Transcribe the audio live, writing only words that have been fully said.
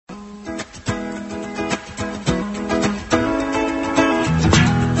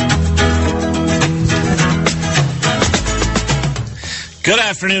Good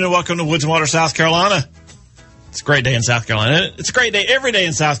afternoon and welcome to Woods and Water, South Carolina. It's a great day in South Carolina. It's a great day every day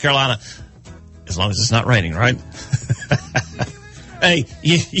in South Carolina, as long as it's not raining, right? Hey,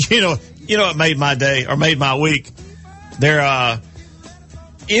 you know what made my day or made my week?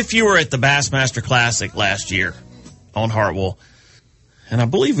 If you were at the Bassmaster Classic last year on Hartwell, and I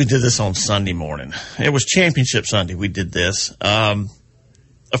believe we did this on Sunday morning. It was Championship Sunday. We did this. A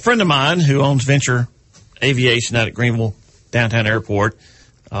friend of mine who owns Venture Aviation out at Greenville Downtown Airport,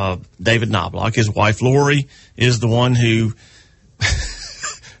 David Knobloch, his wife Lori is the one who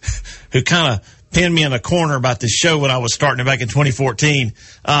kind of pinned me in a corner about this show when I was starting it back in 2014.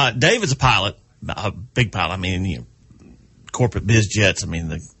 David's a pilot, a big pilot. I mean, corporate biz jets. I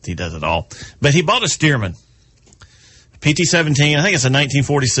mean, he does it all. But he bought a Stearman PT-17. I think it's a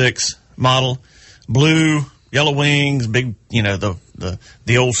 1946 model, blue, yellow wings, big,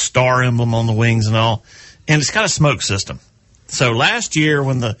 the old star emblem on the wings and all. And it's got a smoke system. So last year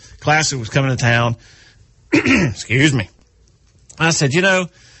when the Classic was coming to town, excuse me, I said,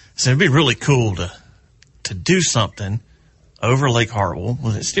 it'd be really cool to do something over Lake Hartwell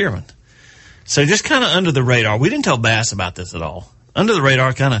with a Stearman. So just kind of under the radar. We didn't tell Bass about this at all. Under the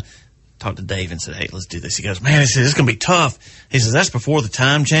radar, kind of talked to Dave and said, hey, let's do this. He goes, man, he says, it's going to be tough. He says, that's before the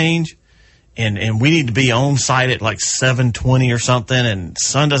time change. And we need to be on site at like 7:20 or something, and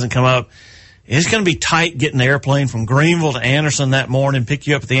sun doesn't come up. It's going to be tight getting the airplane from Greenville to Anderson that morning, pick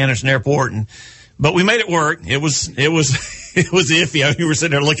you up at the Anderson airport. But we made it work. It was iffy. We were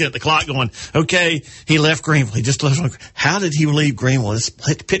sitting there looking at the clock going, okay, he left Greenville. He just left. How did he leave Greenville? It's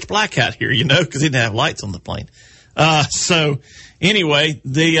pitch black out here, because he didn't have lights on the plane. So anyway,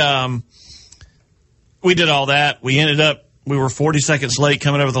 we did all that. We were 40 seconds late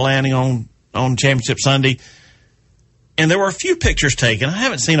coming over the landing on Championship Sunday. And there were a few pictures taken. I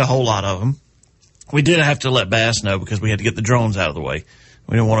haven't seen a whole lot of them. We did have to let Bass know because we had to get the drones out of the way.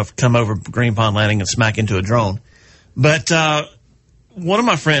 We didn't want to come over Green Pond Landing and smack into a drone. But one of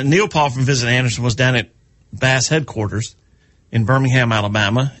my friends, Neil Paul from Visit Anderson, was down at Bass headquarters in Birmingham,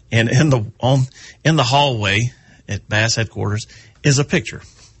 Alabama. And in the hallway at Bass headquarters is a picture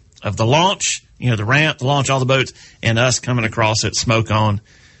of the launch, the ramp, the launch, all the boats, and us coming across it, smoke on.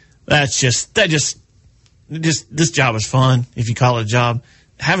 This job is fun, if you call it a job.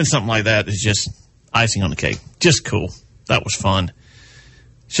 Having something like that is just icing on the cake. Just cool. That was fun.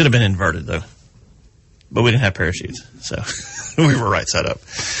 Should have been inverted, though. But we didn't have parachutes, so we were right side up.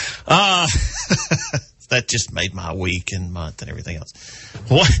 That just made my week and month and everything else.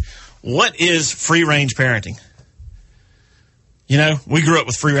 What is free-range parenting? We grew up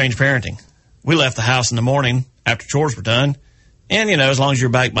with free-range parenting. We left the house in the morning after chores were done, and, as long as you're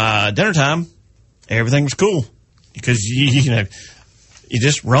back by dinner time, everything was cool because you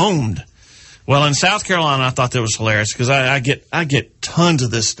just roamed. Well, in South Carolina, I thought that was hilarious because I get tons of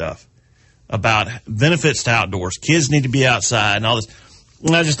this stuff about benefits to outdoors. Kids need to be outside and all this.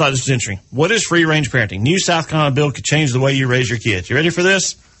 And I just thought this was interesting. What is free range parenting? New South Carolina bill could change the way you raise your kids. You ready for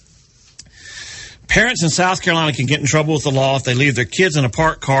this? Parents in South Carolina can get in trouble with the law if they leave their kids in a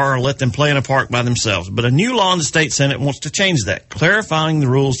parked car or let them play in a park by themselves. But a new law in the state Senate wants to change that, clarifying the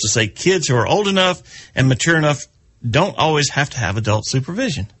rules to say kids who are old enough and mature enough don't always have to have adult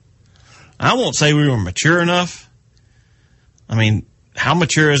supervision. I won't say we were mature enough. I mean, how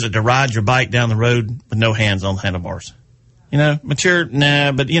mature is it to ride your bike down the road with no hands on the handlebars? Mature,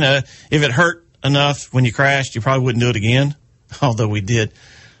 nah, but, if it hurt enough when you crashed, you probably wouldn't do it again, although we did.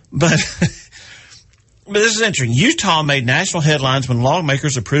 But this is interesting. Utah made national headlines when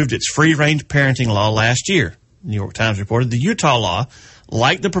lawmakers approved its free-range parenting law last year. New York Times reported the Utah law,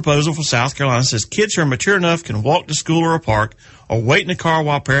 like the proposal for South Carolina, says kids who are mature enough can walk to school or a park or wait in a car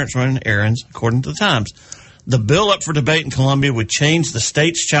while parents run errands, according to the Times. The bill up for debate in Columbia would change the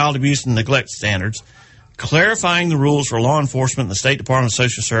state's child abuse and neglect standards, clarifying the rules for law enforcement and the State Department of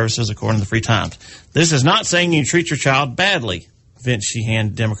Social Services, according to the Free Times. This is not saying you treat your child badly, Vince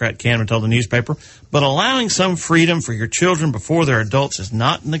Sheehan, Democrat candidate, told the newspaper, but allowing some freedom for your children before they're adults is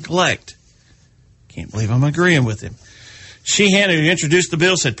not neglect. Can't believe I'm agreeing with him. Sheehan, who introduced the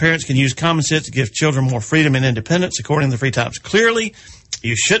bill, said parents can use common sense to give children more freedom and independence, according to the Free Times. Clearly,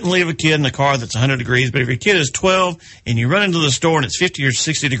 you shouldn't leave a kid in a car that's 100 degrees, but if your kid is 12 and you run into the store and it's 50 or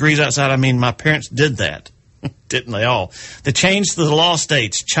 60 degrees outside, my parents did that. Didn't they all? The change to the law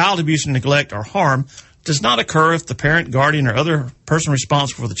states child abuse and neglect or harm does not occur if the parent, guardian, or other person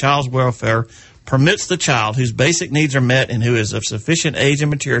responsible for the child's welfare permits the child whose basic needs are met and who is of sufficient age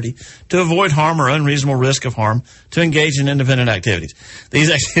and maturity to avoid harm or unreasonable risk of harm to engage in independent activities. These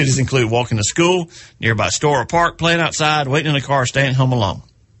activities include walking to school, nearby store or park, playing outside, waiting in a car, staying home alone.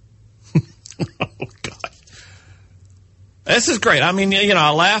 Oh, God. This is great. I mean,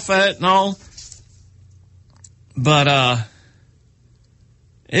 I laugh at it and all, but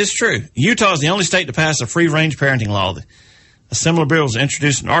it's true. Utah is the only state to pass a free-range parenting law. A similar bill was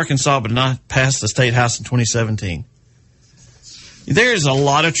introduced in Arkansas, but not passed the state house in 2017. There's a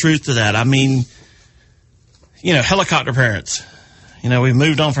lot of truth to that. I mean, helicopter parents. We've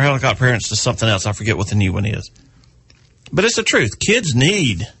moved on from helicopter parents to something else. I forget what the new one is. But it's the truth. Kids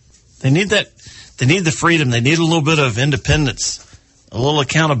need that. They need the freedom. They need a little bit of independence, a little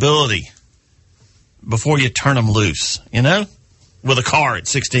accountability before you turn them loose, with a car at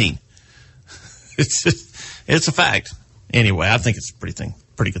 16. It's a fact. Anyway, I think it's a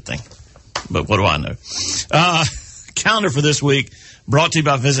pretty good thing. But what do I know? Calendar for this week brought to you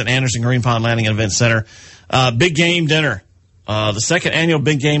by Visit Anderson Green Pond Landing and Event Center. Big Game Dinner. The second annual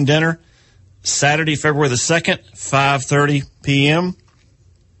Big Game Dinner, Saturday, February the 2nd, 5:30 p.m.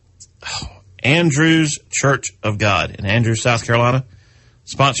 Andrews Church of God in Andrews, South Carolina.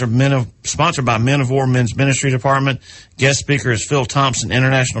 Sponsored by Men of War Men's Ministry Department. Guest speaker is Phil Thompson,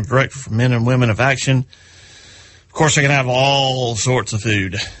 International Director for Men and Women of Action. Of course, they're going to have all sorts of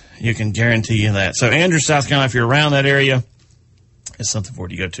food. You can guarantee you that. So Andrews, South Carolina, if you're around that area, it's something for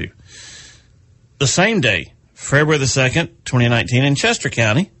you to go to. The same day, February the 2nd, 2019, in Chester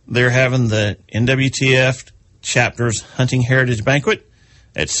County, they're having the NWTF Chapter's Hunting Heritage Banquet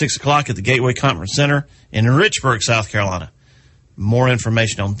at 6 o'clock at the Gateway Conference Center in Richburg, South Carolina. More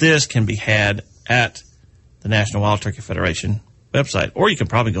information on this can be had at the National Wild Turkey Federation website, or you can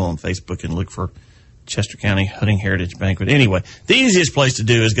probably go on Facebook and look for Chester County Hunting Heritage Banquet. Anyway, the easiest place to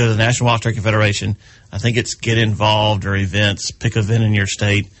do is go to the National Wild Turkey Federation. I think it's Get Involved or Events. Pick an event in your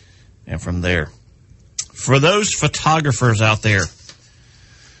state, and from there. For those photographers out there,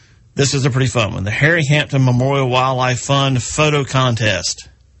 this is a pretty fun one. The Harry Hampton Memorial Wildlife Fund Photo Contest.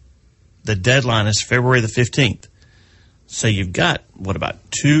 The deadline is February the 15th. So you've got, about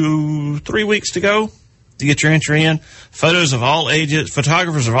 2-3 weeks to go to get your entry in. Photographers of all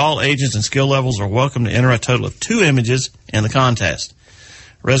ages and skill levels are welcome to enter a total of 2 images in the contest.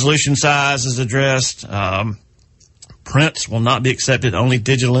 Resolution size is addressed. Prints will not be accepted, only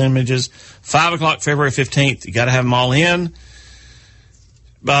digital images. 5 o'clock, February 15th. You got to have them all in.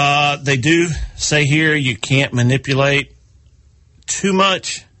 They do say here you can't manipulate too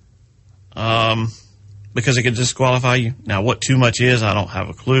much because it could disqualify you. Now, what too much is, I don't have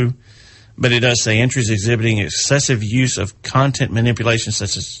a clue. But it does say entries exhibiting excessive use of content manipulation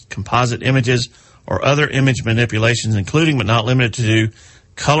such as composite images or other image manipulations, including but not limited to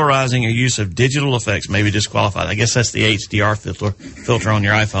colorizing or use of digital effects may be disqualified. I guess that's the HDR filter on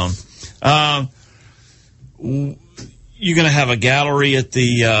your iPhone. You're going to have a gallery at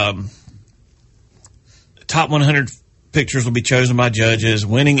the top 100 pictures will be chosen by judges.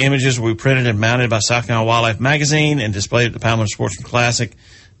 Winning images will be printed and mounted by South Carolina Wildlife Magazine and displayed at the Palmetto Sportsman Classic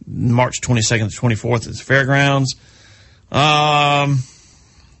March 22nd to 24th at the fairgrounds.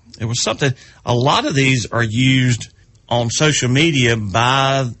 It was something, a lot of these are used on social media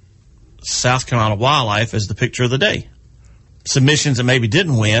by South Carolina Wildlife as the picture of the day. Submissions that maybe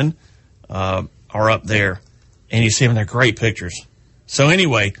didn't win are up there, and you see them, they're great pictures. So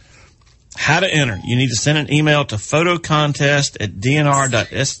anyway, how to enter. You need to send an email to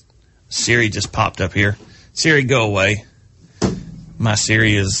photocontest@dnr.s. Siri just popped up here. Siri, go away. My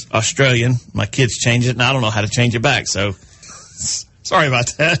Siri is Australian. My kids change it, and I don't know how to change it back, so sorry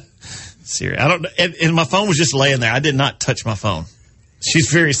about that. Siri, I don't. And my phone was just laying there. I did not touch my phone. She's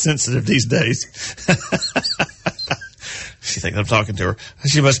very sensitive these days. She thinks I'm talking to her.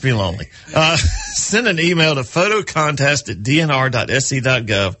 She must be lonely. Send an email to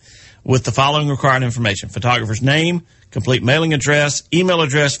photocontest@dnr.sc.gov with the following required information: photographer's name, complete mailing address, email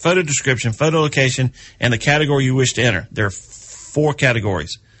address, photo description, photo location, and the category you wish to enter. There are 4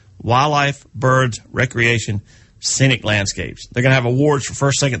 categories: wildlife, birds, recreation, scenic landscapes. They're going to have awards for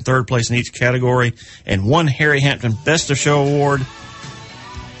first, second, third place in each category, and 1 Harry Hampton Best of Show award.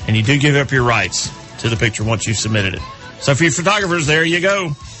 And you do give up your rights to the picture once you've submitted it. So for you photographers, there you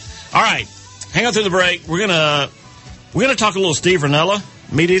go. All right, hang on through the break. We're gonna talk a little Steve Rinella,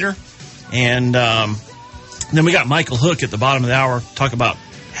 Meat Eater, and then we got Michael Hook at the bottom of the hour, talk about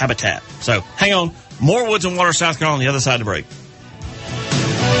habitat. So hang on. More Woods and Water, South Carolina on the other side of the break.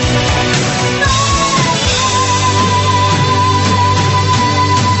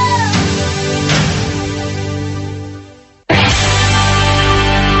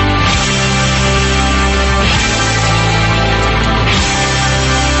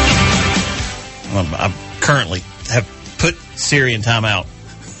 I currently have put Siri in timeout.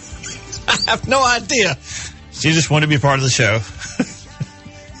 I have no idea. She just wanted to be part of the show.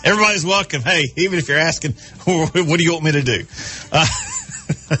 Everybody's welcome. Hey, even if you're asking, what do you want me to do?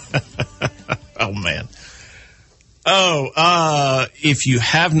 Oh, man. If you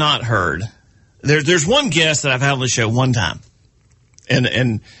have not heard, there's one guest that I've had on the show one time.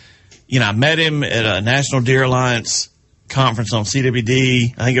 And you know, I met him at a National Deer Alliance conference on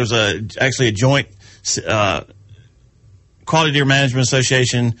CWD. I think it was actually a joint Quality Deer Management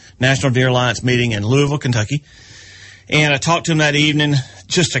Association National Deer Alliance meeting in Louisville, Kentucky. And I talked to him that evening.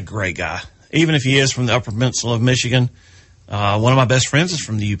 Just a great guy. Even if he is from the Upper Peninsula of Michigan, one of my best friends is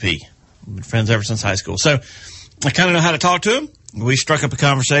from the UP. We've been friends ever since high school. So I kind of know how to talk to him. We struck up a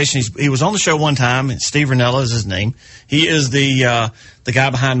conversation. He was on the show one time. Steve Rinella is his name. He is the guy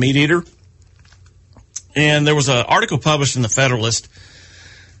behind Meat Eater. And there was an article published in the Federalist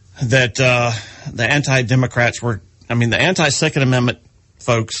that the anti-Democrats the anti-Second Amendment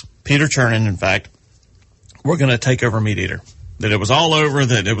folks, Peter Chernin, in fact, were going to take over Meat Eater. That it was all over,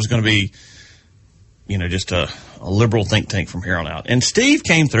 that it was going to be, just a liberal think tank from here on out. And Steve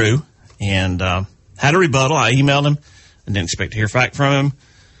came through and had a rebuttal. I emailed him. I didn't expect to hear back from him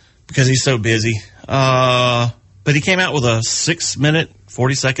because he's so busy. But he came out with a 6-minute,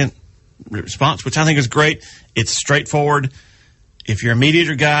 40-second response, which I think is great. It's straightforward. If you're a Meat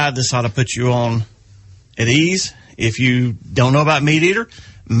Eater guy, this ought to put you on at ease. If you don't know about Meat Eater,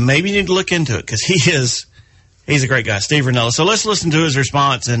 maybe you need to look into it because he's a great guy, Steve Rinella. So let's listen to his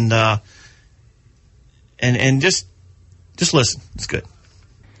response and just listen. It's good.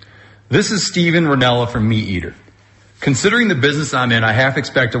 This is Steven Rinella from Meat Eater. Considering the business I'm in, I half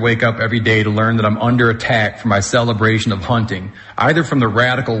expect to wake up every day to learn that I'm under attack for my celebration of hunting, either from the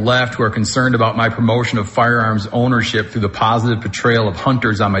radical left who are concerned about my promotion of firearms ownership through the positive portrayal of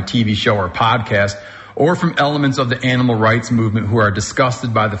hunters on my TV show or podcast, or from elements of the animal rights movement who are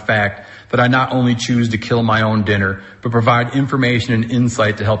disgusted by the fact that I not only choose to kill my own dinner, but provide information and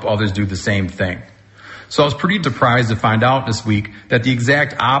insight to help others do the same thing. So I was pretty surprised to find out this week that the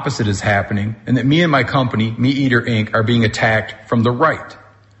exact opposite is happening and that me and my company, Meat Eater Inc., are being attacked from the right.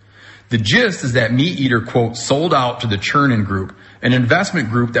 The gist is that Meat Eater, quote, sold out to the Chernin Group, an investment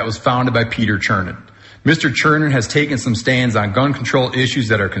group that was founded by Peter Chernin. Mr. Chernin has taken some stands on gun control issues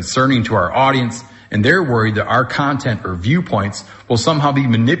that are concerning to our audience, and they're worried that our content or viewpoints will somehow be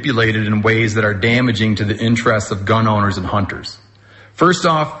manipulated in ways that are damaging to the interests of gun owners and hunters. First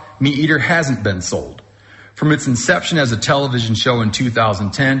off, Meat Eater hasn't been sold. From its inception as a television show in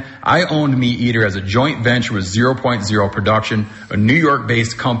 2010, I owned Meat Eater as a joint venture with 0.0 Production, a New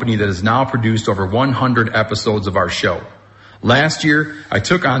York-based company that has now produced over 100 episodes of our show. Last year, I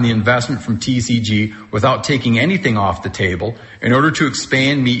took on the investment from TCG without taking anything off the table in order to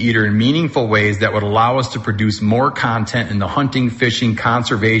expand Meat Eater in meaningful ways that would allow us to produce more content in the hunting, fishing,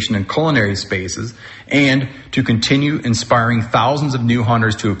 conservation, and culinary spaces, and to continue inspiring thousands of new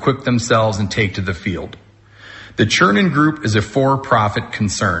hunters to equip themselves and take to the field. The Chernin Group is a for-profit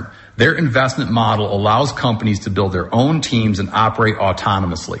concern. Their investment model allows companies to build their own teams and operate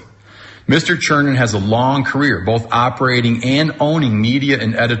autonomously. Mr. Chernin has a long career, both operating and owning media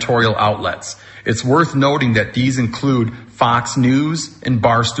and editorial outlets. It's worth noting that these include Fox News and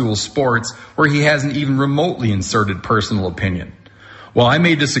Barstool Sports, where he hasn't even remotely inserted personal opinion. While I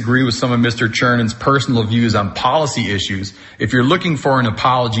may disagree with some of Mr. Chernin's personal views on policy issues, if you're looking for an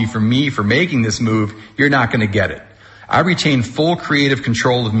apology from me for making this move, you're not going to get it. I retain full creative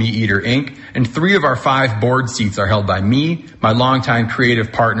control of Meat Eater Inc., and 3 of our 5 board seats are held by me, my longtime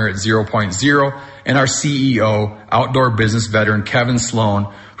creative partner at 0.0, and our CEO, outdoor business veteran Kevin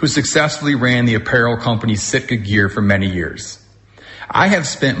Sloan, who successfully ran the apparel company Sitka Gear for many years. I have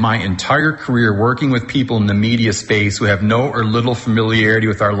spent my entire career working with people in the media space who have no or little familiarity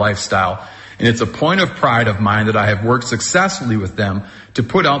with our lifestyle, and it's a point of pride of mine that I have worked successfully with them to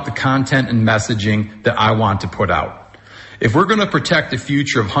put out the content and messaging that I want to put out. If we're going to protect the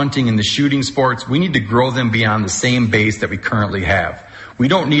future of hunting and the shooting sports, we need to grow them beyond the same base that we currently have. We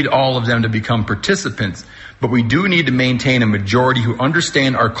don't need all of them to become participants, but we do need to maintain a majority who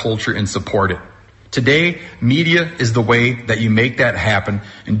understand our culture and support it. Today, media is the way that you make that happen,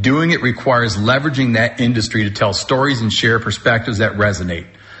 and doing it requires leveraging that industry to tell stories and share perspectives that resonate.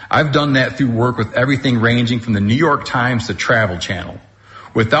 I've done that through work with everything ranging from the New York Times to Travel Channel.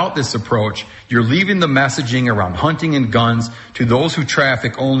 Without this approach, you're leaving the messaging around hunting and guns to those who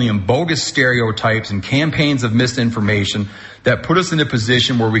traffic only in bogus stereotypes and campaigns of misinformation that put us in a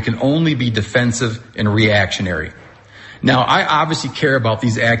position where we can only be defensive and reactionary. Now, I obviously care about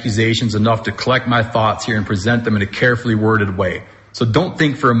these accusations enough to collect my thoughts here and present them in a carefully worded way. So don't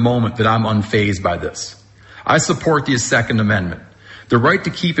think for a moment that I'm unfazed by this. I support the Second Amendment. The right to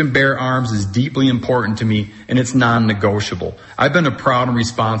keep and bear arms is deeply important to me, and it's non-negotiable. I've been a proud and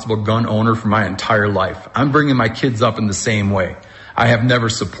responsible gun owner for my entire life. I'm bringing my kids up in the same way. I have never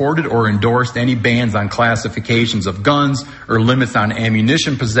supported or endorsed any bans on classifications of guns or limits on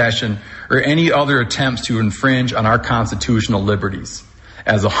ammunition possession or any other attempts to infringe on our constitutional liberties.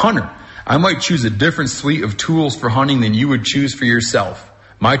 As a hunter, I might choose a different suite of tools for hunting than you would choose for yourself.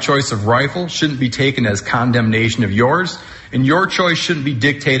 My choice of rifle shouldn't be taken as condemnation of yours, and your choice shouldn't be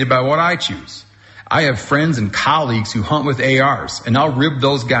dictated by what I choose. I have friends and colleagues who hunt with ARs, and I'll rib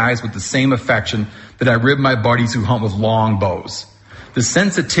those guys with the same affection that I rib my buddies who hunt with long bows. The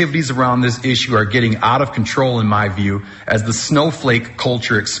sensitivities around this issue are getting out of control in my view as the snowflake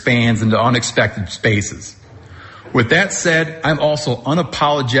culture expands into unexpected spaces. With that said, I'm also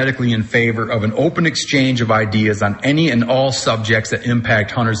unapologetically in favor of an open exchange of ideas on any and all subjects that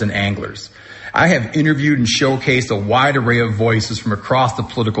impact hunters and anglers. I have interviewed and showcased a wide array of voices from across the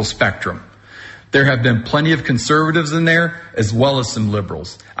political spectrum. There have been plenty of conservatives in there, as well as some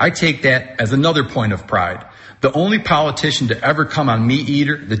liberals. I take that as another point of pride. The only politician to ever come on Meat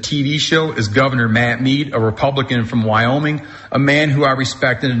Eater, the TV show, is Governor Matt Mead, a Republican from Wyoming, a man who I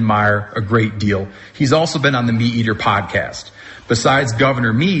respect and admire a great deal. He's also been on the Meat Eater podcast. Besides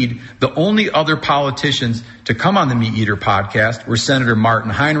Governor Mead, the only other politicians to come on the Meat Eater podcast were Senator Martin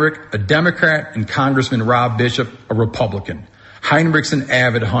Heinrich, a Democrat, and Congressman Rob Bishop, a Republican. Heinrich's an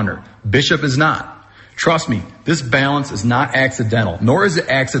avid hunter. Bishop is not. Trust me, this balance is not accidental, nor is it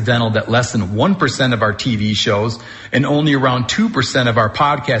accidental that less than 1% of our TV shows and only around 2% of our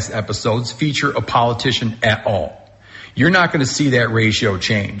podcast episodes feature a politician at all. You're not going to see that ratio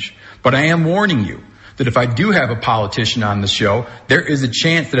change. But I am warning you that if I do have a politician on the show, there is a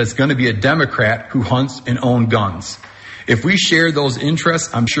chance that it's going to be a Democrat who hunts and owns guns. If we share those interests,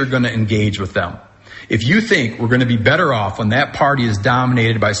 I'm sure going to engage with them. If you think we're going to be better off when that party is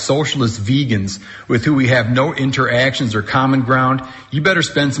dominated by socialist vegans with who we have no interactions or common ground, you better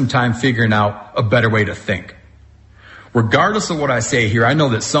spend some time figuring out a better way to think. Regardless of what I say here, I know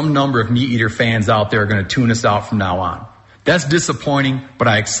that some number of Meat Eater fans out there are going to tune us out from now on. That's disappointing, but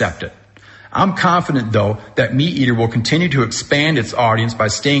I accept it. I'm confident, though, that Meat Eater will continue to expand its audience by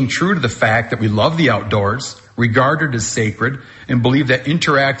staying true to the fact that we love the outdoors, regard it as sacred, and believe that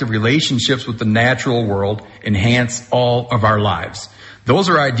interactive relationships with the natural world enhance all of our lives. Those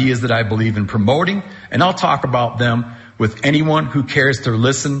are ideas that I believe in promoting, and I'll talk about them with anyone who cares to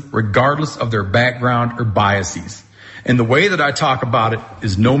listen, regardless of their background or biases. And the way that I talk about it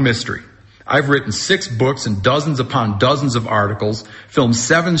is no mystery. I've written 6 books and dozens upon dozens of articles, filmed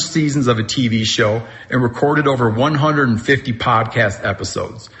 7 seasons of a TV show, and recorded over 150 podcast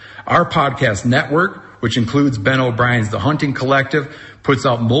episodes. Our podcast network, which includes Ben O'Brien's The Hunting Collective, puts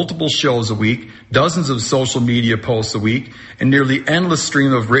out multiple shows a week, dozens of social media posts a week, and nearly endless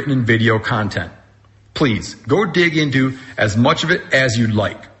stream of written and video content. Please, go dig into as much of it as you'd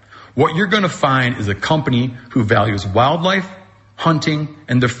like. What you're going to find is a company who values wildlife, hunting,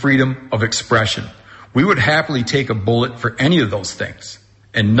 and the freedom of expression. We would happily take a bullet for any of those things,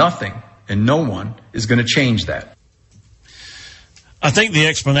 and nothing and no one is going to change that. I think the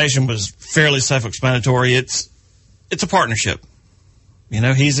explanation was fairly self-explanatory. It's a partnership. You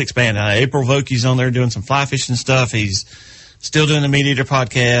know, he's expanding. April Vokey's on there doing some fly fishing stuff. He's still doing the Meat Eater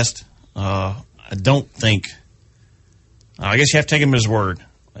podcast. I guess you have to take him at his word.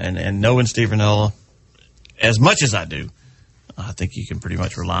 And knowing Steve Rinella as much as I do, I think you can pretty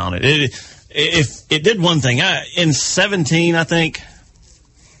much rely on it. If it did one thing, in 17, I think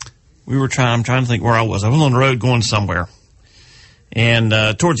I'm trying to think where I was. I was on the road going somewhere. And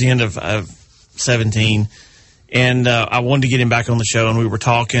towards the end of 17, and I wanted to get him back on the show, and we were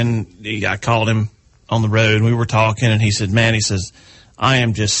talking. I called him on the road, and we were talking, and he said, I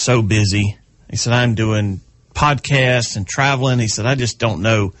am just so busy. He said, I'm doing podcasts and traveling. He said, I just don't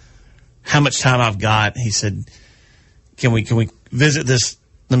know how much time I've got. He said, can we visit this?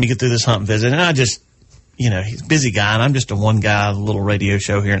 Let me get through this hunt and visit. And I just, he's a busy guy, and I'm just a one guy little radio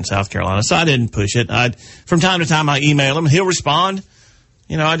show here in South Carolina. So I didn't push it. From time to time, I email him, and he'll respond.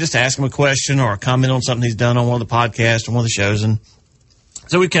 I just ask him a question or a comment on something he's done on one of the podcasts or one of the shows. And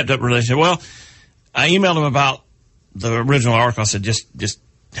so we kept up a relationship. Well, I emailed him about the original article. I said, just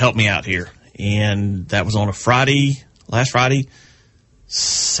help me out here. And that was on a Friday, last Friday.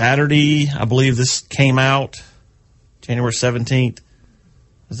 Saturday, I believe this came out, January 17th.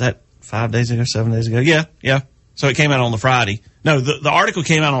 Was that 5 days ago, 7 days ago? Yeah. So it came out on the Friday. No, the article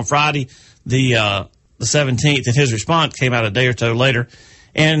came out on Friday, the 17th, and his response came out a day or so later.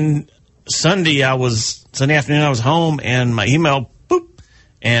 And Sunday afternoon, I was home, and my email, boop,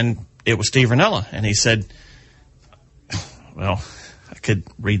 and it was Steve Rinella. And he said, well, could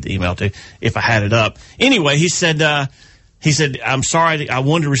read the email too if I had it up. Anyway, he said, I'm sorry, I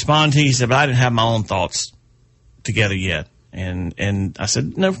wanted to respond to you. He said, but I didn't have my own thoughts together yet. And I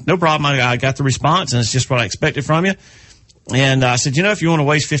said, no problem. I got the response, and it's just what I expected from you. And I said, if you want to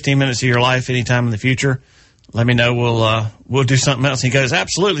waste 15 minutes of your life anytime in the future, let me know. We'll do something else. And he goes,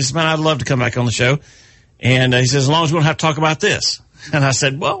 absolutely. He said, man, I'd love to come back on the show. And he says, as long as we don't have to talk about this. And I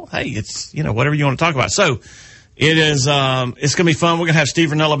said, well, hey, it's, whatever you want to talk about. So it is, it's going to be fun. We're going to have Steve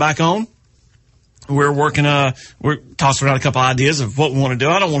Rinella back on. We're working, we're tossing around a couple ideas of what we want to do.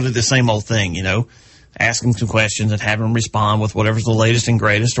 I don't want to do the same old thing, ask him some questions and have him respond with whatever's the latest and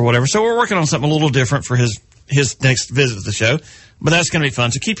greatest or whatever. So we're working on something a little different for his next visit to the show, but that's going to be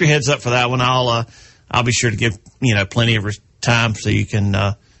fun. So keep your heads up for that one. I'll be sure to give, plenty of time so you can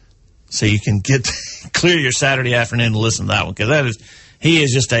get clear your Saturday afternoon to listen to that one. Cause he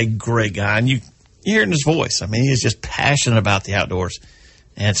is just a great guy. And you hear it in his voice. I mean, he is just passionate about the outdoors.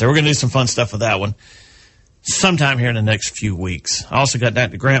 And so we're going to do some fun stuff with that one sometime here in the next few weeks. I also got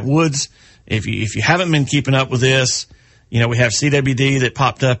Dr. Grant Woods. If you haven't been keeping up with this, we have CWD that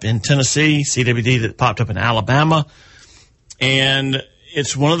popped up in Tennessee, CWD that popped up in Alabama. And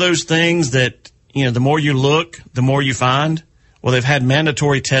it's one of those things that, the more you look, the more you find. Well, they've had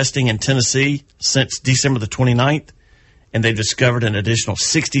mandatory testing in Tennessee since December the 29th, and they've discovered an additional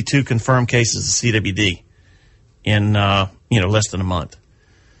 62 confirmed cases of CWD in, less than a month.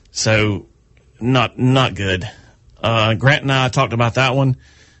 So not good. Grant and I talked about that one.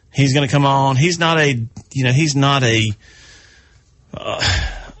 He's going to come on. He's not a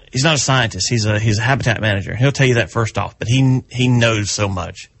scientist. He's a habitat manager. He'll tell you that first off, but he knows so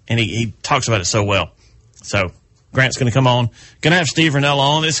much, and he talks about it so well. So Grant's going to come on. Going to have Steve Rinella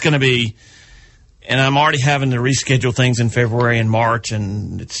on. It's going to be, and I'm already having to reschedule things in February and March,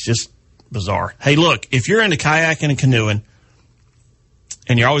 and it's just bizarre. Hey, look, if you're into kayaking and canoeing,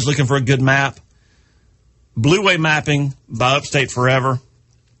 and you're always looking for a good map, Blue Way Mapping by Upstate Forever.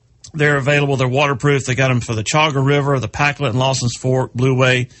 They're available. They're waterproof. They got them for the Chaga River, the Packlet and Lawson's Fork Blue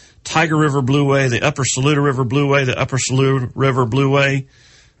Way, Tiger River Blue Way, the Upper Saluda River Blue Way, the Upper Saluda River Blue Way.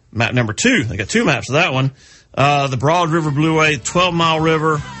 Map number 2. They got 2 maps of that one. The Broad River Blue Way, 12 Mile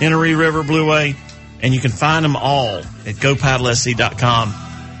River, Innery River Blue Way, and you can find them all at gopaddlesc.com.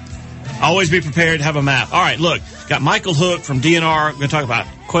 Always be prepared to have a map. All right, look, got Michael Hook from DNR. We're going to talk about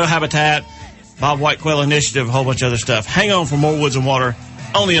quail habitat, Bob White Quail Initiative, a whole bunch of other stuff. Hang on for more Woods and Water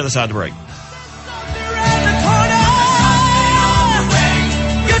on the other side of the break.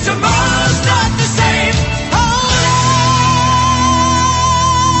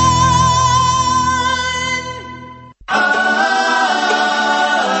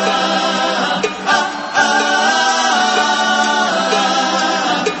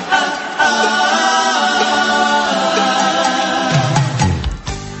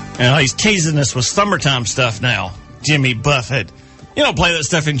 He's teasing us with summertime stuff now, Jimmy Buffett. You don't play that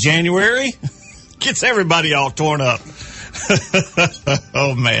stuff in January. Gets everybody all torn up.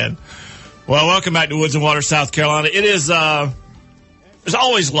 Oh, man. Well, welcome back to Woods and Water, South Carolina. It is, there's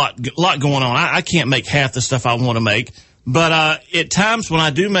always a lot going on. I can't make half the stuff I want to make. But at times when I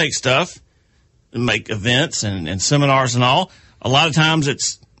do make stuff, make events and seminars and all, a lot of times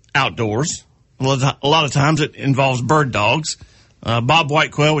it's outdoors. A lot of times it involves bird dogs. Bob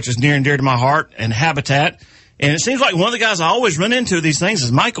White Quail, which is near and dear to my heart, and habitat. And it seems like one of the guys I always run into these things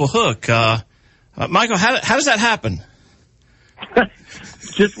is Michael Hook. Michael, how does that happen?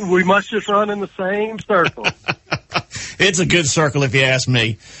 We must just run in the same circle. It's a good circle if you ask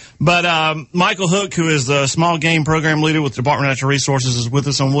me. But Michael Hook, who is the small game program leader with the Department of Natural Resources, is with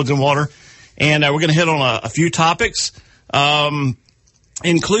us on Woods and Water. And we're going to hit on a few topics,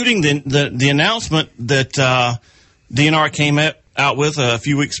 including the announcement that DNR came out with a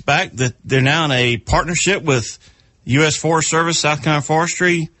few weeks back that they're now in a partnership with U.S. Forest Service, South Carolina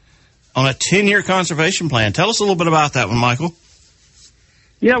Forestry, on a 10-year conservation plan. Tell us a little bit about that one, Michael.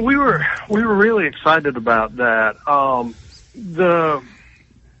 Yeah, we were really excited about that. This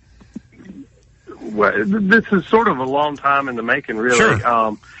is sort of a long time in the making, really.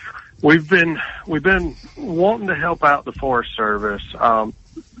 Sure. We've been wanting to help out the Forest Service.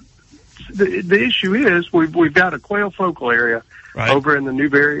 The issue is we've got a quail focal area over in the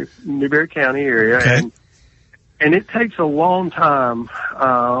Newberry County area, okay. and it takes a long time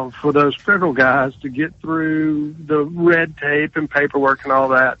for those federal guys to get through the red tape and paperwork and all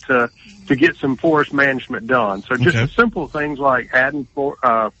that to get some forest management done. So just the simple things like adding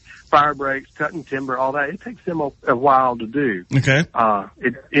fire breaks, cutting timber, all that, it takes them a while to do. Okay.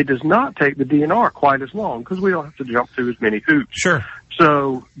 It does not take the DNR quite as long because we don't have to jump through as many hoops. Sure.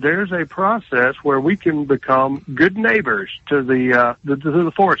 So there's a process where we can become good neighbors to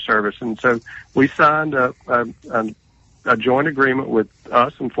the Forest Service, and so we signed a joint agreement with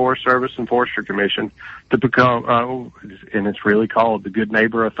us and Forest Service and Forestry Commission to become, and it's really called the Good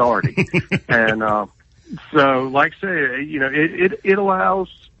Neighbor Authority. And so, like I say, it allows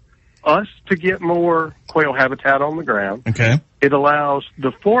us to get more quail habitat on the ground. Okay. It allows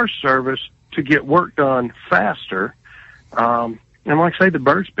the Forest Service to get work done faster. And like I say, the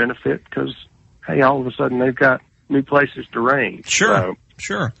birds benefit because, hey, all of a sudden they've got new places to range. Sure,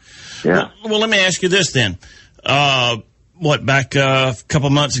 sure. Yeah. Well, let me ask you this then. Back a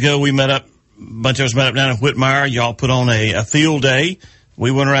couple months ago, a bunch of us met up down in Whitmire. Y'all put on a field day.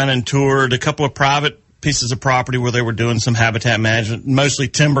 We went around and toured a couple of private pieces of property where they were doing some habitat management, mostly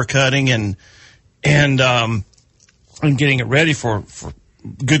timber cutting and getting it ready for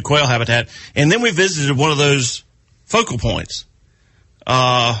good quail habitat. And then we visited one of those focal points.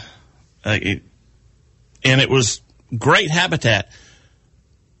 And it was great habitat.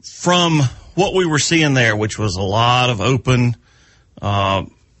 From what we were seeing there, which was a lot of open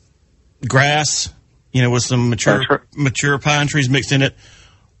grass, with some mature pine trees mixed in it.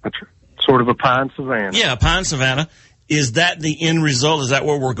 That's sort of a pine savanna. Yeah, pine savanna. Is that the end result? Is that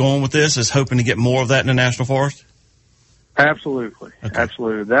where we're going with this? Is hoping to get more of that in the national forest? Absolutely, okay.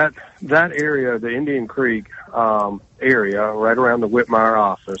 Absolutely. That area, the Indian Creek area, right around the Whitmire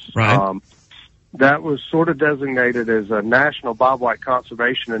office, right. That was sort of designated as a National Bobwhite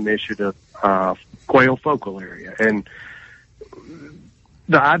Conservation Initiative quail focal area, and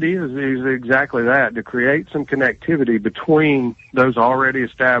the idea is exactly that: to create some connectivity between those already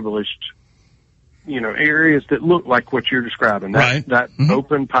established, areas that look like what you're describing, that mm-hmm.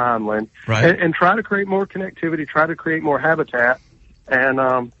 open pineland, right. and try to create more connectivity, try to create more habitat, and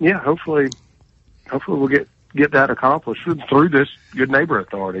hopefully we'll get that accomplished through this Good Neighbor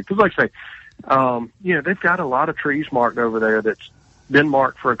Authority. Because, like I say, they've got a lot of trees marked over there that's been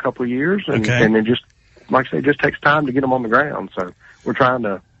marked for a couple of years, and it just, like I say, just takes time to get them on the ground. So we're trying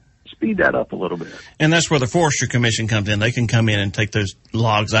to speed that up a little bit. And that's where the Forestry Commission comes in. They can come in and take those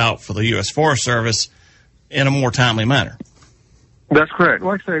logs out for the U.S. Forest Service in a more timely manner. That's correct.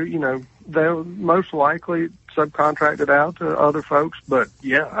 Like I say, they'll most likely subcontract it out to other folks, but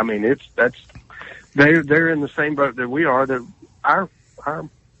yeah, I mean, they're in the same boat that we are. That our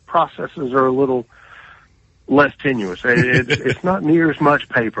processes are a little less tenuous. It's not near as much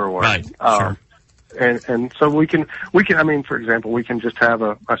paperwork. Right. Sure. And so we can, I mean, for example, we can just have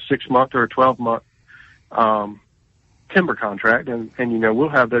a 6-month or a 12-month, timber contract and we'll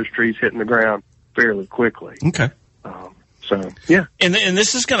have those trees hitting the ground fairly quickly. Okay. So, yeah. And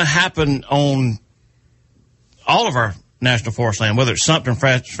this is going to happen on all of our national forest land, whether it's Sumter and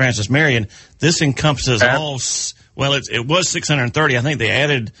Francis Marion. This encompasses all, well, it was 630. I think they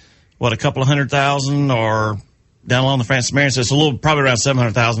added, a couple of 100,000 or down along the Francis Marion. So it's probably around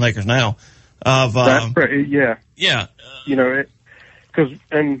 700,000 acres now. That's right. Yeah. Yeah. We've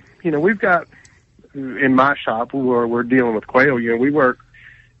got, in my shop, we're dealing with quail. We work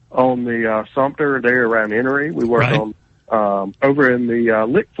on the Sumter there around Enoree. We work on over in the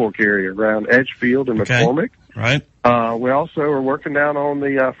Lick Fork area around Edgefield and McCormick. Right. We also are working down on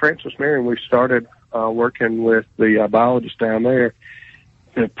the Francis Marion. We started working with the biologist down there.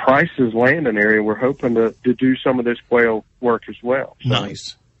 The Price's Landing area, we're hoping to do some of this quail work as well. So,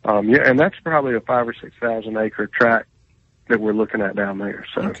 nice. And that's probably a 5,000 or 6,000 acre tract that we're looking at down there.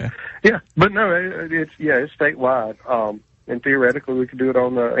 So, yeah, but no, it's statewide. And theoretically, we could do it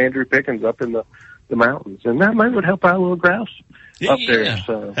on the Andrew Pickens up in the mountains, and that would help out a little grouse up there.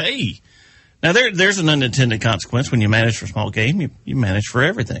 So, hey, now there's an unintended consequence when you manage for small game. You manage for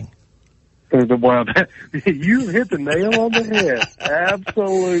everything. Well, you hit the nail on the head.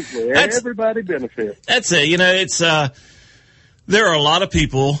 Absolutely, everybody benefits. That's it. It's there are a lot of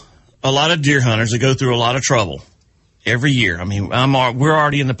people, a lot of deer hunters that go through a lot of trouble every year. I mean, we're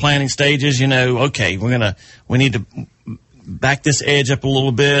already in the planning stages. Okay, we need to back this edge up a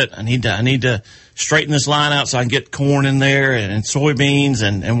little bit. I need to straighten this line out so I can get corn in there and soybeans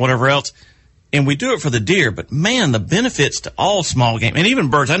and whatever else. And we do it for the deer, but man, the benefits to all small game and even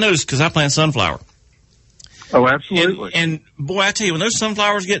birds. I noticed because I plant sunflower. Oh, absolutely. And boy, I tell you, when those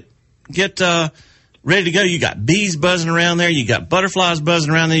sunflowers get ready to go, you got bees buzzing around there, you got butterflies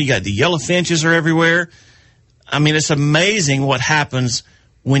buzzing around there, you got the yellow finches are everywhere. I mean, it's amazing what happens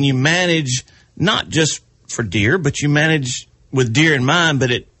when you manage not just for deer, but you manage with deer in mind.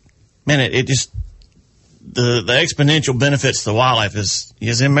 But it just the exponential benefits to the wildlife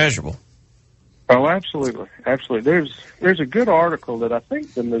is immeasurable. Oh, absolutely, absolutely. There's a good article that I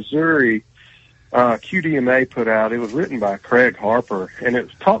think the Missouri QDMA put out. It was written by Craig Harper, and it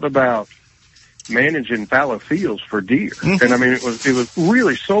talked about managing fallow fields for deer. And I mean, it was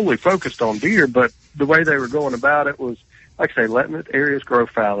really solely focused on deer, but the way they were going about it was, like I say, letting the areas grow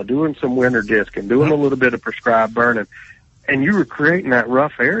fallow, doing some winter disking, doing a little bit of prescribed burning, and you were creating that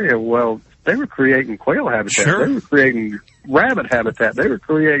rough area. Well, they were creating quail habitat. Sure. They were creating rabbit habitat. They were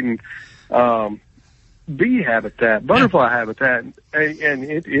creating bee habitat, butterfly habitat, and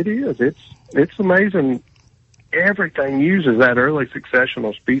it's amazing. Everything uses that early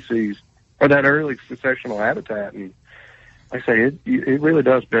successional species or that early successional habitat, and like I say, it really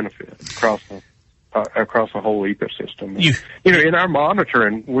does benefit across the whole ecosystem. You know, in our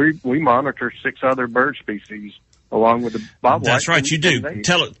monitoring, we monitor 6 other bird species along with the bobwhite. That's right, you do.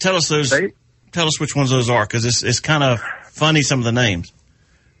 Tell us those. Tell us which ones those are, because it's kind of funny, some of the names.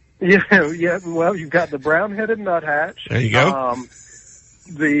 Yeah. Well, you've got the brown-headed nuthatch. There you go.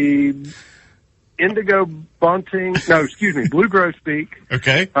 The indigo bunting. No, excuse me, blue grosbeak.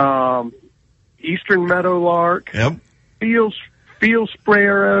 Okay. Eastern meadowlark. Yep. Field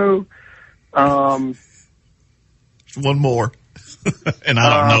sparrow. One more, and I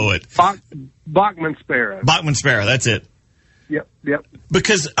don't know it. Bachman sparrow. Bachman sparrow. That's it. Yep.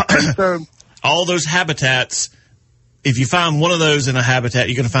 Because so, all those habitats, if you find one of those in a habitat,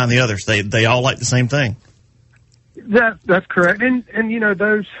 you're going to find the others. They all like the same thing. That's correct. And you know,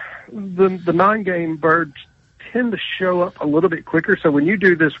 the non-game birds tend to show up a little bit quicker. So when you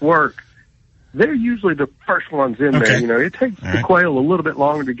do this work, they're usually the first ones in there. You know, it takes the quail a little bit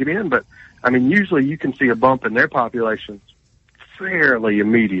longer to get in, but I mean, usually you can see a bump in their populations fairly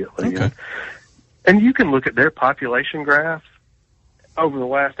immediately. Okay. And you can look at their population graph over the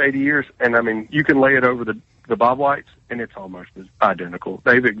last 80 years, and I mean, you can lay it over the bobwhites, and it's almost identical.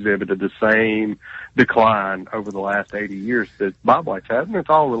 They've exhibited the same decline over the last 80 years that bobwhites have, and it's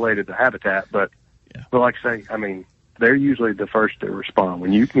all related to habitat. But like I say, I mean, they're usually the first to respond.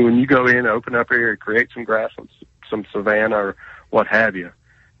 When you go in, open up area, create some grass, some savanna, or what have you,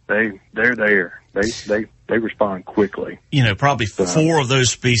 they're there. They respond quickly. You know, probably 4 of those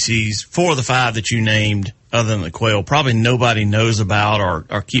species, 4 of the 5 that you named, other than the quail, probably nobody knows about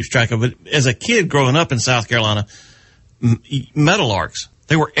or keeps track of. But as a kid growing up in South Carolina, meadowlarks,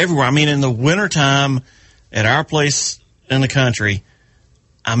 they were everywhere. I mean, in the wintertime at our place in the country,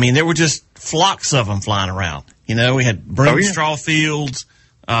 I mean, there were just flocks of them flying around. You know, we had broom straw fields,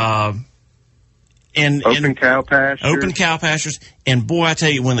 and open cow pastures. And boy, I tell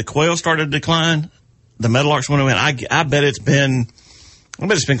you, when the quail started to decline, the meadowlarks went away. I bet it's been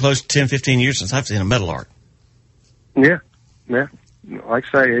close to 10, 15 years since I've seen a meadowlark. Yeah. Like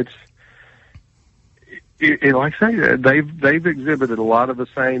I say, they've exhibited a lot of the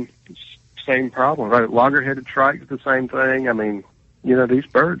same problems. Right? Logger-headed shrike's the same thing. I mean, you know, these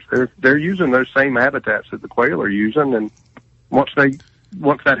birds, they're using those same habitats that the quail are using, and once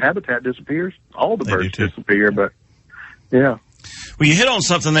that habitat disappears, all the birds disappear. But yeah. Well, you hit on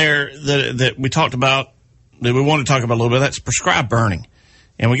something there that we talked about, that we want to talk about a little bit. That's prescribed burning,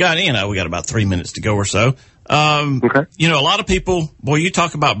 and we got about 3 minutes to go or so. Okay. You know, a lot of people, boy, you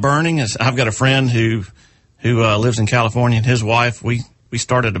talk about burning. I've got a friend who lives in California, and his wife, we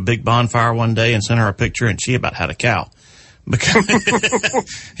started a big bonfire one day and sent her a picture, and she about had a cow. Because,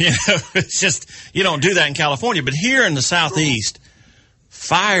 you know, it's just, you don't do that in California. But here in the Southeast,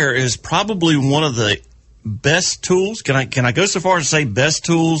 fire is probably one of the best tools. Can I go so far as to say best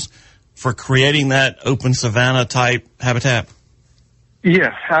tools for creating that open savanna type habitat?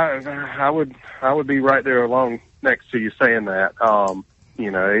 Yeah, I would be right there along next to you saying that. You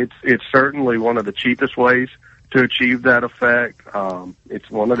know, it's certainly one of the cheapest ways to achieve that effect. It's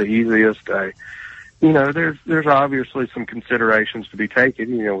one of the easiest. You know, there's obviously some considerations to be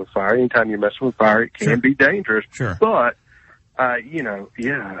taken. You know, with fire, anytime you're messing with fire, it can be dangerous. Sure. But you know,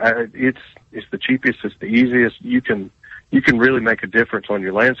 it's the cheapest. It's the easiest. You can really make a difference on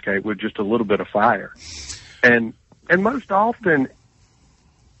your landscape with just a little bit of fire. And most often,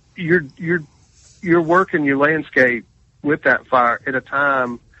 you're working your landscape with that fire at a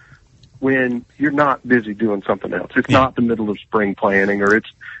time when you're not busy doing something else. It's not the middle of spring planting, or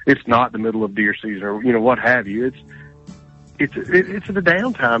it's not the middle of deer season, or, you know, what have you. It's the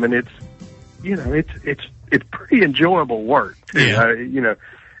downtime, and it's pretty enjoyable work too. Yeah. You know,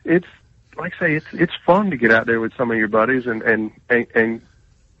 it's like I say, it's fun to get out there with some of your buddies and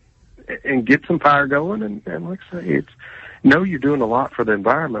get some fire going, and like I say, you're doing a lot for the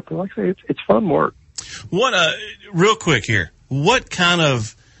environment, but like I say, it's fun work. What real quick here, what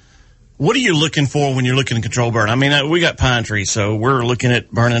are you looking for when you're looking to control burn? I mean, we got pine trees, so we're looking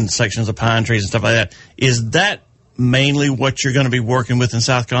at burning sections of pine trees and stuff like that. Is that mainly what you're going to be working with in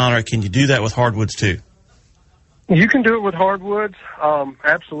South Carolina, or can you do that with hardwoods too? You can do it with hardwoods.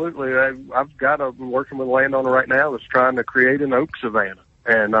 Absolutely. I'm working with a landowner right now that's trying to create an oak savanna.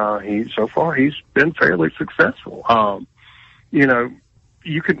 And, so far he's been fairly successful.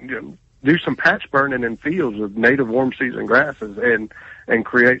 You can do some patch burning in fields of native warm season grasses and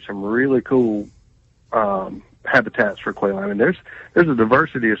create some really cool, habitats for quail. I mean, there's a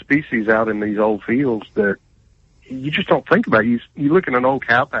diversity of species out in these old fields that you just don't think about. You look at an old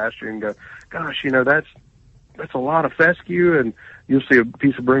cow pasture and go, gosh, that's a lot of fescue, and you'll see a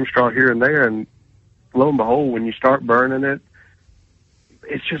piece of broom straw here and there, and lo and behold, when you start burning it,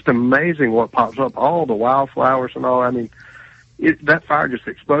 it's just amazing what pops up, all the wildflowers and all. I mean, that fire just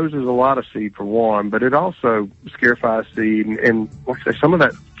exposes a lot of seed for one, but it also scarifies seed, and like I say, some of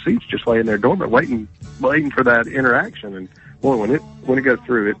that seed's just laying there dormant, waiting for that interaction. And boy, when it goes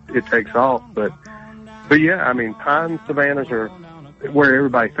through, it takes off. But yeah, I mean, pine savannas are where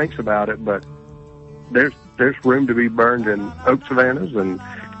everybody thinks about it, but there's room to be burned in oak savannas and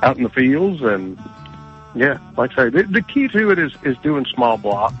out in the fields. And yeah, like I say, the key to it is doing small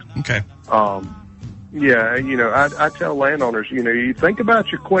blocks. Okay. Yeah, I tell landowners, you think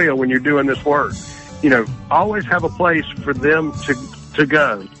about your quail when you're doing this work. Always have a place for them to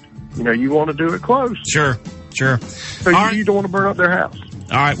go. You want to do it close. Sure. So you don't want to burn up their house.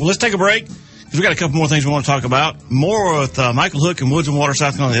 All right, well, let's take a break, because we got a couple more things we want to talk about. More with Michael Hook and Woods and Water,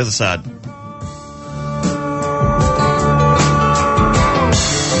 South Carolina, on the other side.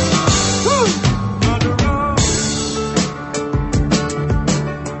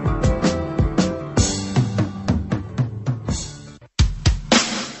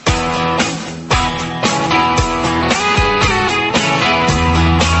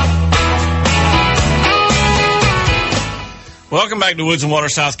 Welcome back to Woods and Water,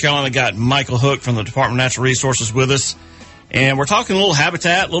 South Carolina. Got Michael Hook from the Department of Natural Resources with us. And we're talking a little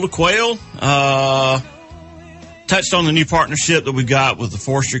habitat, little quail. Touched on the new partnership that we've got with the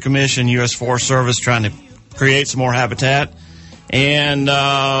Forestry Commission, U.S. Forest Service, trying to create some more habitat. And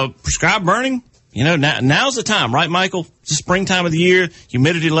prescribed burning, now's the time, right, Michael? It's the springtime of the year.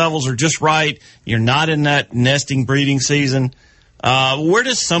 Humidity levels are just right. You're not in that nesting, breeding season. Where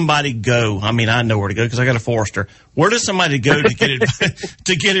does somebody go? I mean, I know where to go because I got a forester. Where does somebody go to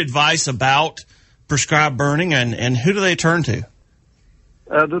get advice about prescribed burning, and who do they turn to?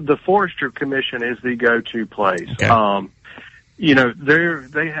 The Forestry Commission is the go-to place. Okay.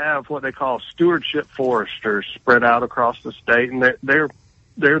 They have what they call stewardship foresters spread out across the state, and they're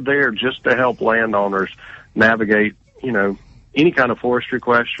there just to help landowners navigate, any kind of forestry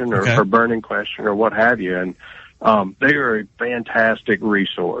question or burning question or what have you. And they are a fantastic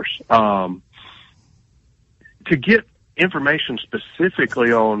resource. To get information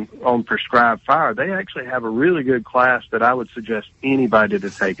specifically on prescribed fire, they actually have a really good class that I would suggest anybody to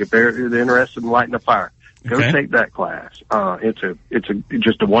take if they're interested in lighting a fire. Go take that class. It's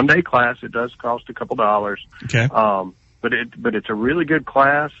just a 1-day class. It does cost a couple dollars. Okay. But it's a really good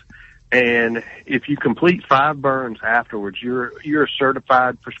class. And if you complete 5 burns afterwards, you're a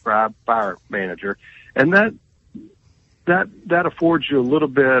certified prescribed fire manager, and that affords you a little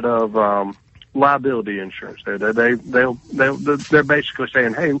bit of liability insurance. They're basically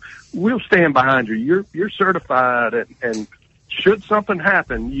saying, hey, we'll stand behind you. You're certified, and should something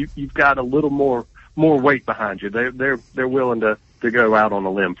happen, you've got a little more weight behind you. They're willing to go out on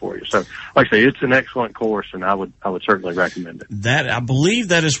a limb for you. So, like I say, it's an excellent course, and I would certainly recommend it. That, I believe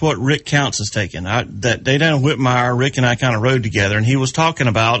that is what Rick Counts has taken. That day down in Whitmire, Rick and I kind of rode together, and he was talking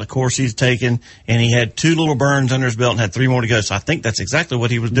about a course he's taken, and he had 2 little burns under his belt and had 3 more to go. So I think that's exactly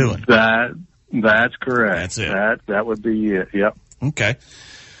what he was doing. That's correct. That's it. That would be it. Yep. Okay.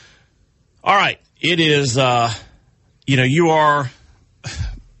 All right. It is, you are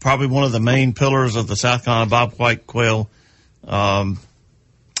probably one of the main pillars of the South Carolina Bobwhite Quail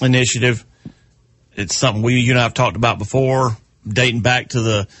initiative. It's something you and I have talked about before, dating back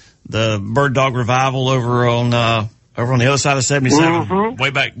to the bird dog revival over on the other side of 77, way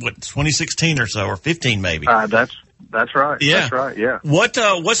back 2016 or so, or 15 maybe. That's right. Yeah. That's right. Yeah. What's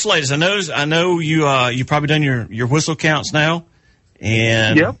the latest? I know you probably done your whistle counts now,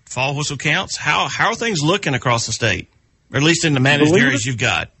 and fall whistle counts. How are things looking across the state, or at least in the managed areas you've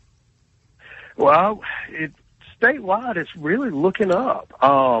got? Well, statewide, it's really looking up.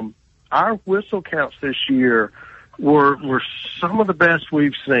 Our whistle counts this year were some of the best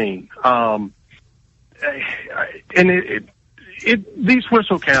we've seen. And these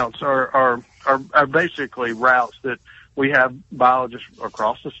whistle counts are basically routes that we have biologists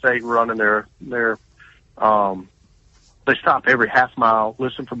across the state running they stop every half mile,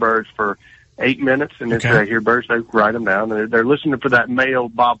 listen for birds 8 minutes, and if they hear birds, they write them down. They're listening for that male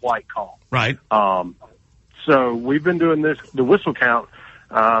Bob White call. Right. So we've been doing the whistle count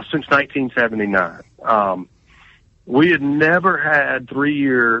since 1979. We had never had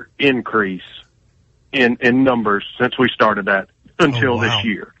 3-year increase in numbers since we started that until this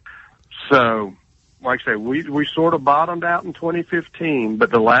year. So, like I say, we sort of bottomed out in 2015,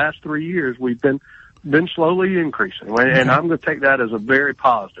 but the last 3 years we've been slowly increasing, and I'm going to take that as a very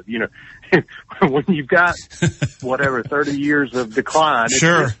positive. You know, when you've got 30 years of decline,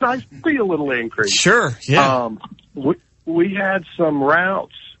 it's nice to see a little increase. Sure, yeah. We had some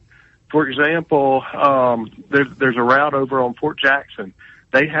routes. For example, there's a route over on Fort Jackson.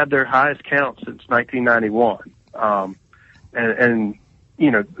 They had their highest count since 1991. And you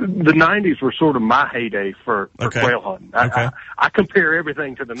know, the 90s were sort of my heyday for quail hunting. I compare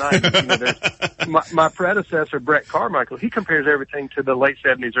everything to the 90s. You know, my predecessor, Brett Carmichael, he compares everything to the late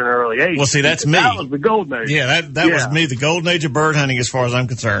 70s and early 80s. Well, see, that's me. That was the golden age. Yeah, that was me, the golden age of bird hunting as far as I'm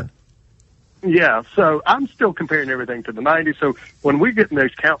concerned. Yeah, so I'm still comparing everything to the 90s. So when we get in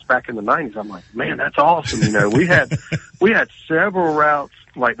those counts back in the 90s, I'm like, man, that's awesome. You know, we had several routes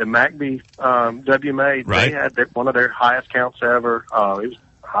like the McBee WMA. They had one of their highest counts ever. It was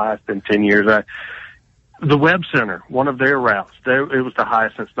highest in 10 years. The Webb Center, one of their routes, it was the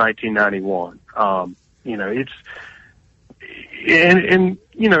highest since 1991. You know, and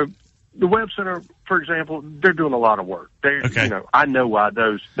you know, the Webb Center, for example, they're doing a lot of work. You know, I know why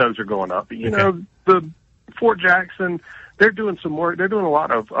those are going up. You know, the Fort Jackson, they're doing some work. They're doing a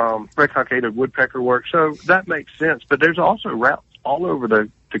lot of red-cockaded woodpecker work, so that makes sense. But there's also routes all over the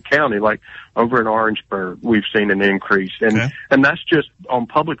county, like over in Orangeburg, we've seen an increase, and that's just on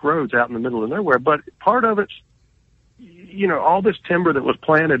public roads out in the middle of nowhere. But part of it's, you know, all this timber that was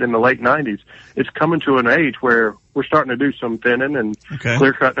planted in the late 90s, it's coming to an age where we're starting to do some thinning and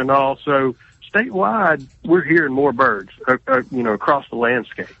clear cutting and all. So statewide, we're hearing more birds, you know, across the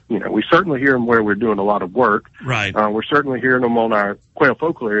landscape. You know, we certainly hear them where we're doing a lot of work. Right. We're certainly hearing them on our quail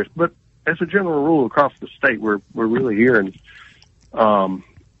focal areas, but as a general rule across the state, we're really hearing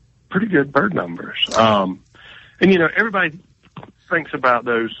pretty good bird numbers. And you know, everybody thinks about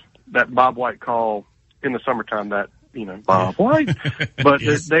that Bob White call in the summertime, that, you know, Bob White, but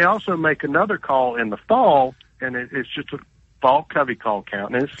they also make another call in the fall, and it's just a fall covey call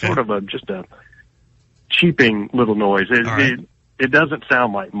count, and it's sort of just a cheeping little noise. It doesn't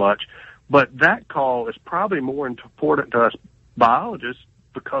sound like much, but that call is probably more important to us biologists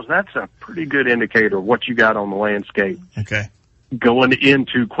because that's a pretty good indicator of what you got on the landscape. Going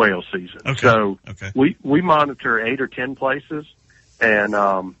into quail season. So we monitor 8 or 10 places, and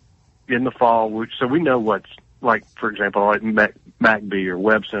in the fall, so we know what's, like, for example, like McBee or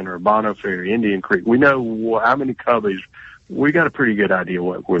Webb Center or Bono Ferry, Indian Creek. We know how many coveys. We got a pretty good idea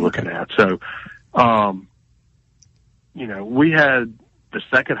what we're looking at. So, you know, we had the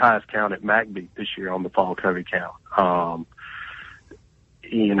second highest count at McBee this year on the fall covey count.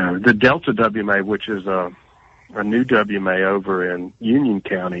 You know, the Delta WMA, which is a new WMA over in Union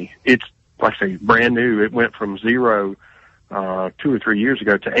County, it's, like I say, brand new. It went from 0 2 or 3 years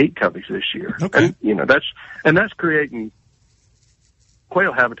ago to 8 coveys this year. And, you know, that's creating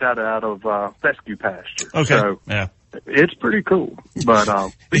quail habitat out of fescue pasture. So it's pretty cool. But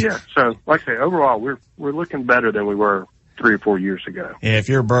yeah, so like I say, overall we're looking better than we were 3 or 4 years ago. Yeah, if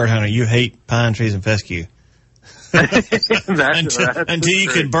you're a bird hunter, you hate pine trees and fescue. Until you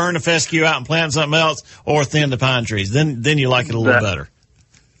can burn the fescue out and plant something else, or thin the pine trees, then you like it a little better.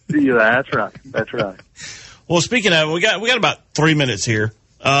 Yeah, that's right. That's right. Well, speaking of, we got about 3 minutes here.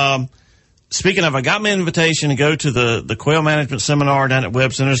 Speaking of, I got my invitation to go to the quail management seminar down at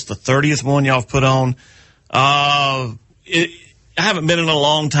Webb Center. It's the 30th one y'all have put on. I haven't been in a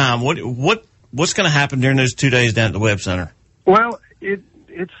long time. What's going to happen during those 2 days down at the Webb Center? Well,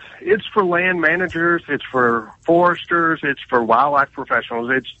 it's for land managers, it's for foresters, it's for wildlife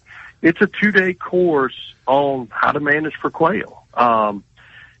professionals. It's a 2-day course on how to manage for quail.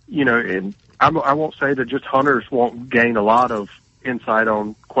 You know, and I won't say that just hunters won't gain a lot of insight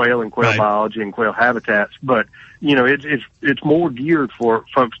on quail and quail biology and quail habitats, but you know, it's more geared for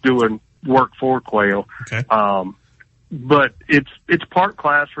folks doing work for quail. But it's part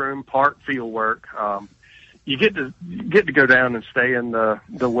classroom, part field work. You get to go down and stay in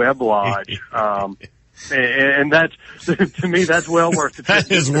the Webb Lodge. And that's, to me, that's well worth it. That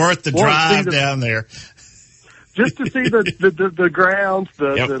is worth the drive down there. Just to see the grounds,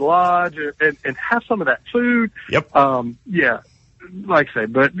 the lodge, and have some of that food. Yeah, like I say,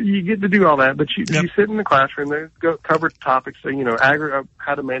 but you get to do all that. But you sit in the classroom, they cover topics, you know,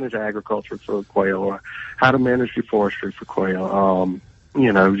 how to manage agriculture for quail, or how to manage your forestry for quail.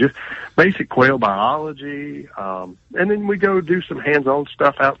 just basic quail biology. And then we go do some hands-on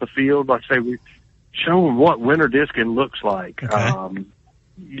stuff out in the field. Like I say, we show them what winter discing looks like. Okay.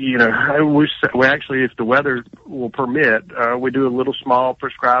 We actually, if the weather will permit, we do a little small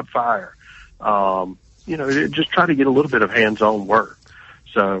prescribed fire. Just try to get a little bit of hands-on work.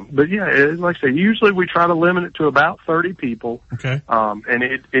 So, but yeah, like I say, usually we try to limit it to about 30 people. Okay. And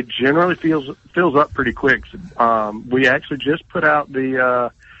it generally fills up pretty quick. We actually just put out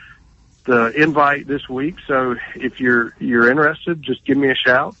the invite this week. So if you're interested, just give me a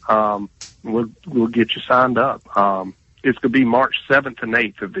shout. We'll get you signed up. It's going to be March 7th and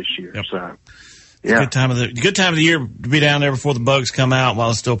 8th of this year. Yep. So, yeah. Good time of the year to be down there before the bugs come out while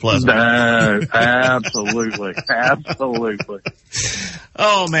it's still pleasant. Absolutely. Absolutely.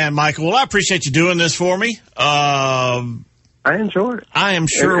 Oh man, Michael. Well, I appreciate you doing this for me. I enjoyed it. I am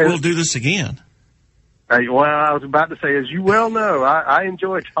sure we'll do this again. Well, I was about to say, as you well know, I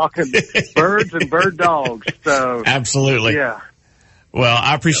enjoy talking birds and bird dogs. So absolutely. Yeah. Well,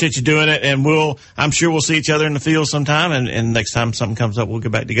 I appreciate you doing it, and I'm sure we'll see each other in the field sometime, and next time something comes up, we'll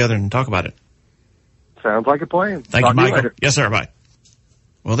get back together and talk about it. Sounds like a plan. Thank you, Michael. Yes, sir. Bye.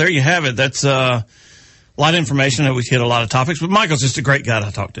 Well, there you have it. That's a lot of information. That we hit a lot of topics, but Michael's just a great guy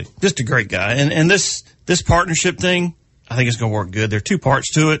to talk to. Just a great guy. And this partnership thing, I think it's going to work good. There are two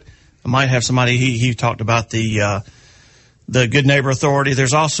parts to it. I might have somebody, he talked about the Good Neighbor Authority.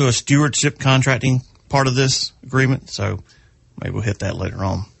 There's also a stewardship contracting part of this agreement, so maybe we'll hit that later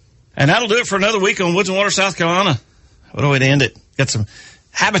on. And that'll do it for another week on Woods and Water, South Carolina. What a way to end it. Got some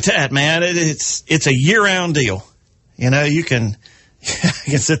habitat, man. It's a year-round deal. You can I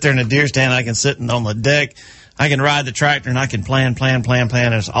can sit there in a deer stand. I can sit on the deck. I can ride the tractor, and I can plan.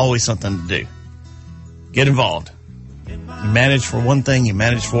 There's always something to do. Get involved. You manage for one thing, you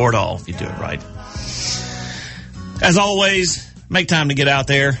manage for it all if you do it right. As always, make time to get out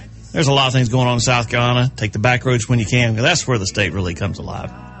there. There's a lot of things going on in South Carolina. Take the back roads when you can, because that's where the state really comes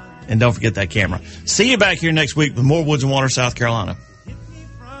alive. And don't forget that camera. See you back here next week with more Woods and Water, South Carolina.